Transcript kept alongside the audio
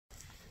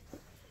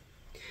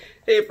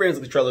Hey friends,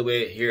 it's Charlie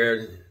Ware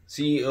here,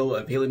 CEO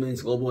of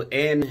Millions Global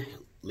and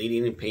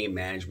leading pain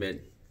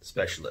management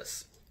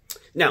specialist.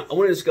 Now, I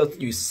want to discuss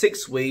with you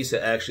 6 ways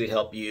to actually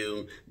help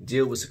you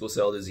deal with sickle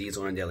cell disease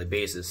on a daily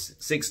basis.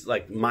 6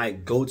 like my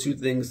go-to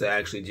things to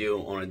actually do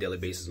on a daily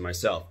basis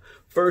myself.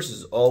 First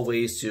is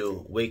always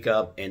to wake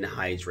up and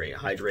hydrate.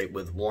 Hydrate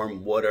with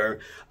warm water,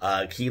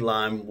 key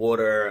lime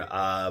water,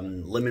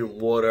 lemon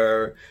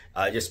water.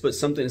 Just put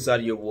something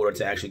inside of your water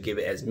to actually give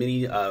it as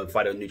many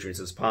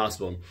phytonutrients as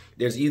possible.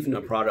 There's even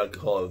a product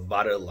called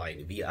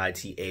Vitalite,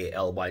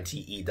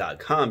 VITALYTE.com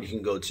you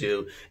can go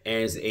to,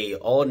 and it's a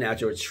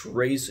all-natural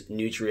trace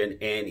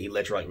nutrient and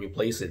electrolyte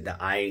replacement that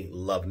I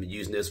love. I've been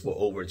using this for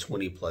over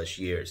 20 plus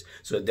years,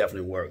 so it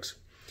definitely works.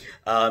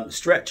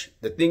 Stretch.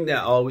 The thing that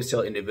I always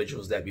tell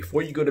individuals that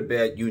before you go to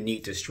bed, you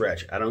need to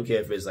stretch. I don't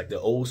care if it's like the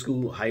old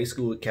school, high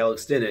school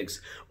calisthenics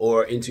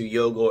or into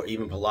yoga or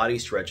even Pilates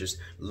stretches.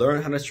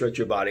 Learn how to stretch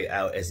your body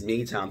out as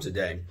many times a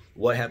day.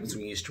 What happens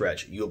when you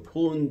stretch? You're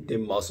pulling the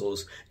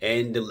muscles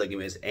and the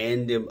ligaments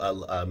and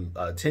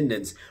the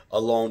tendons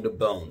along the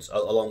bones,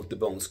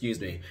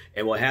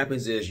 And what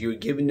happens is you're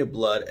giving the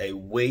blood a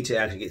way to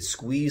actually get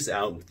squeezed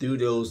out through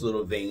those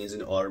little veins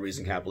and arteries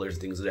and capillaries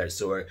and things of that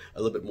sort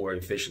a little bit more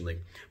efficiently.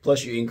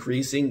 Plus, you're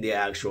increasing the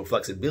actual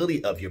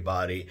flexibility of your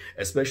body,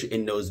 especially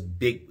in those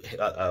big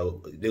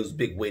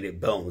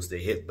weighted bones, the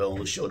hip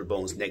bones, shoulder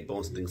bones, neck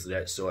bones, and things of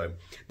that sort.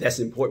 That's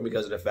important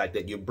because of the fact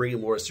that you're bringing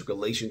more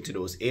circulation to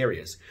those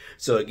areas.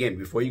 So again,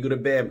 before you go to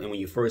bed and when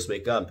you first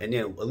wake up, and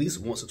then at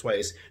least once or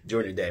twice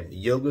during the day,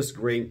 yoga's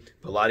great,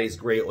 Pilates is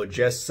great, or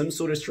just some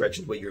sort of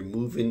stretching where you're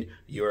moving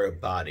your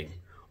body.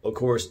 Of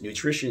course,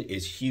 nutrition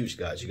is huge,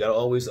 guys. You got to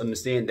always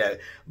understand that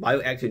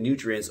bioactive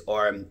nutrients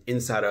are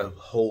inside of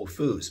whole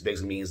foods.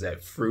 Basically means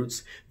that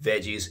fruits,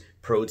 veggies,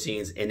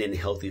 proteins, and then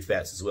healthy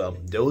fats as well.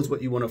 Those are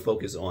what you want to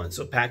focus on.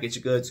 So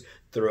packaged goods,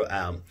 throw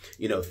out.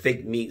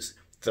 Fake meats,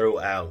 throw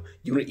out.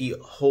 You want to eat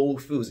whole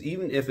foods,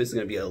 even if it's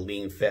going to be a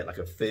lean fat like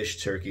a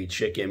fish, turkey,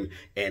 chicken,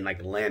 and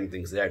like lamb,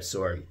 things of that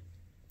sort.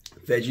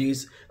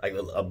 Veggies, like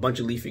a bunch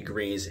of leafy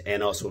greens,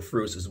 and also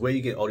fruits is where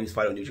you get all these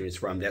phytonutrients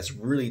from. That's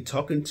really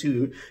talking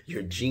to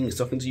your genes,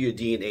 talking to your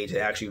DNA to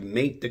actually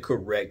make the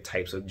correct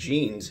types of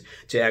genes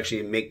to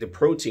actually make the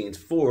proteins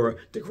for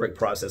the correct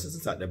processes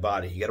inside the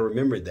body. You got to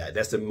remember that.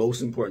 That's the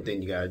most important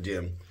thing you got to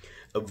do.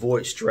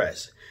 Avoid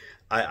stress.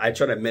 I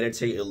try to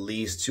meditate at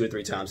least 2 or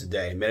 3 times a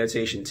day.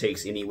 Meditation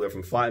takes anywhere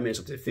from 5 minutes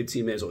up to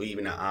 15 minutes or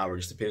even an hour.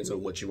 It just depends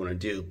on what you want to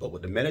do. But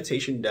what the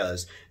meditation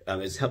does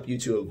is help you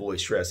to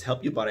avoid stress,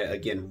 help your body,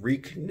 again,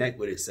 reconnect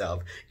with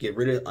itself, get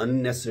rid of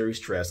unnecessary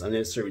stress,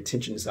 unnecessary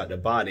tension inside the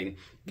body,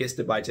 gets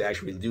the body to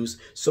actually reduce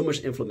so much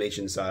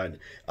inflammation inside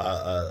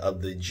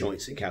of the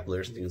joints and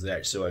capillaries and things like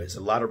that. So it's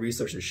a lot of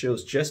research that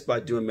shows just by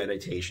doing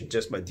meditation,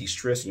 just by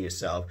de-stressing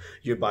yourself,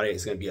 your body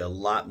is going to be a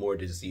lot more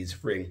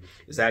disease-free.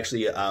 It's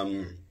actually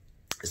a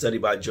study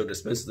by Joe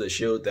Dispenza that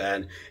showed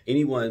that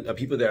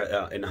people that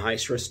are in high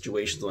stress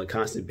situations on a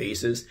constant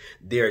basis,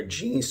 their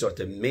genes start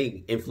to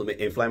make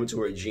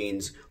inflammatory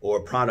genes or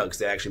products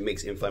that actually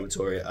makes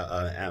inflammation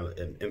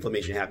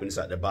happen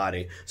inside the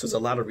body. So it's a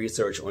lot of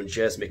research on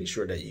just making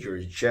sure that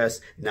you're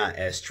just not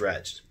as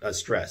stressed.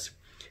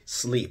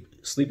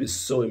 Sleep is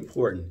so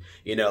important.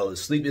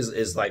 Sleep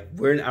is like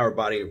when our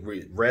body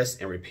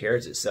rests and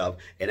repairs itself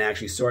and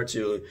actually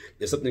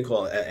there's something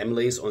called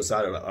amylase on the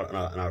side of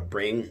our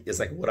brain. It's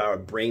like what our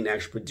brain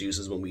actually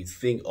produces when we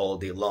think all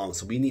day long.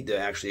 So we need to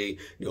actually,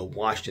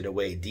 wash it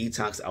away,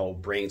 detox our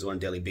brains on a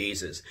daily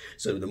basis.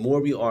 So the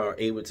more we are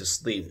able to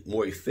sleep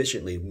more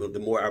efficiently, the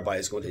more our body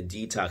is going to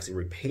detox and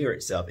repair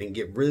itself and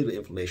get rid of the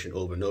inflammation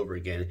over and over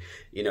again.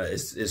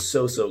 It's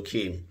so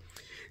key.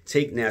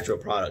 Take natural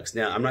products.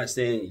 Now, I'm not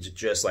saying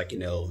just like,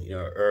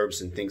 herbs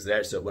and things like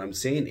that. So what I'm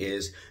saying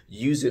is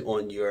use it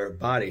on your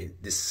body.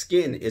 The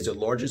skin is the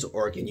largest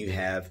organ you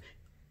have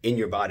in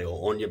your body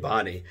or on your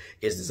body.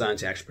 Is designed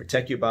to actually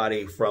protect your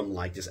body from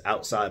like just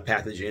outside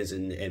pathogens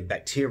and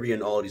bacteria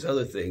and all these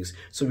other things.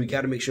 So we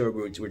got to make sure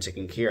we're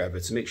taking care of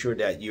it. So make sure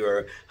that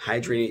you're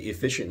hydrating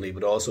efficiently,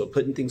 but also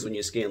putting things on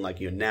your skin like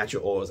your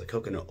natural oils, like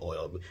coconut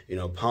oil,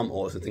 palm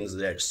oils and things of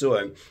that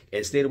sort.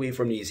 And stay away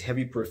from these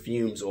heavy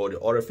perfumes or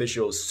the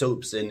artificial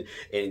soaps and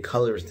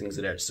colors, things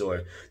of that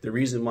sort. The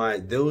reason why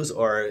those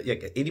are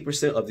like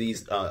 80% of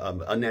these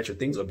unnatural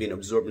things are being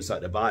absorbed inside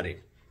the body.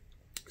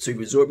 So if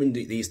you're absorbing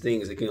these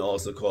things, it can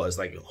also cause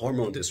like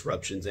hormone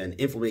disruptions and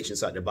inflammation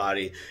inside the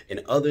body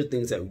and other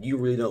things that you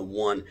really don't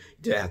want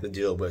to have to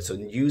deal with. So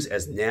use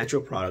as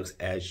natural products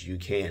as you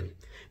can.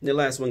 And the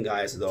last one,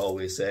 guys, as I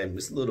always say,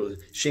 it's a little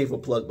shameful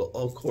plug, but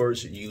of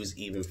course, use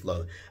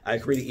EvenFlo. I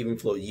created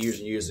EvenFlo years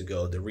and years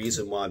ago. The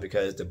reason why,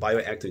 because the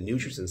bioactive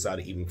nutrients inside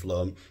of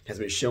EvenFlo has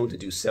been shown to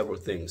do several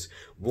things.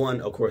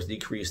 1, of course,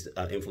 decrease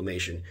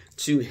inflammation.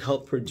 2,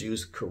 help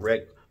produce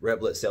correct red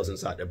blood cells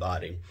inside the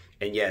body.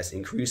 And yes,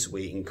 increase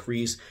weight,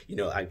 increase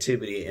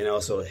activity, and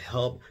also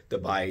help the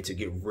body to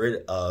get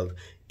rid of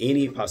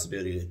any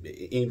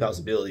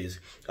possibilities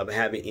of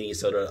having any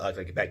sort of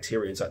like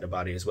bacteria inside the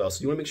body as well.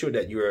 So you want to make sure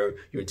that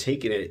you're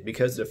taking it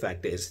because of the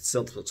fact that it's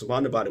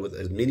supplying the body with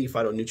as many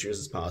phytonutrients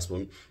as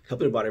possible,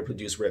 helping the body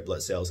produce red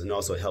blood cells, and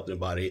also helping the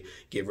body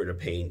get rid of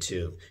pain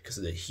too, because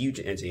of the huge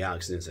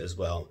antioxidants as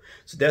well.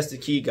 So that's the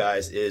key,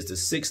 guys, is the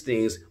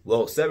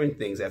 7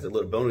 things after a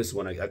little bonus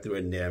one I threw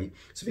in there.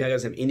 So if you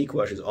guys have any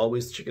questions,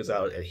 always check us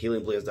out at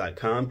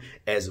healingblaze.com,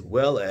 as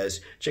well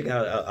as check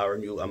out our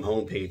new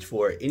homepage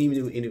for any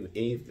new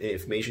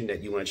information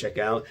that you want to check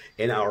out,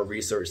 and our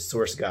research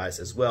source guides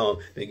as well.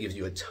 That gives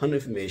you a ton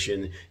of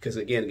information, because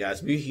again,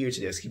 guys, we're here to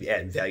just keep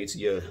adding value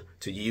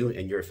to you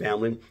and your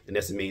family, and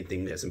that's the main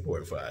thing that's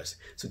important for us.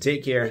 So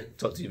take care.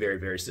 Talk to you very,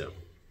 very soon.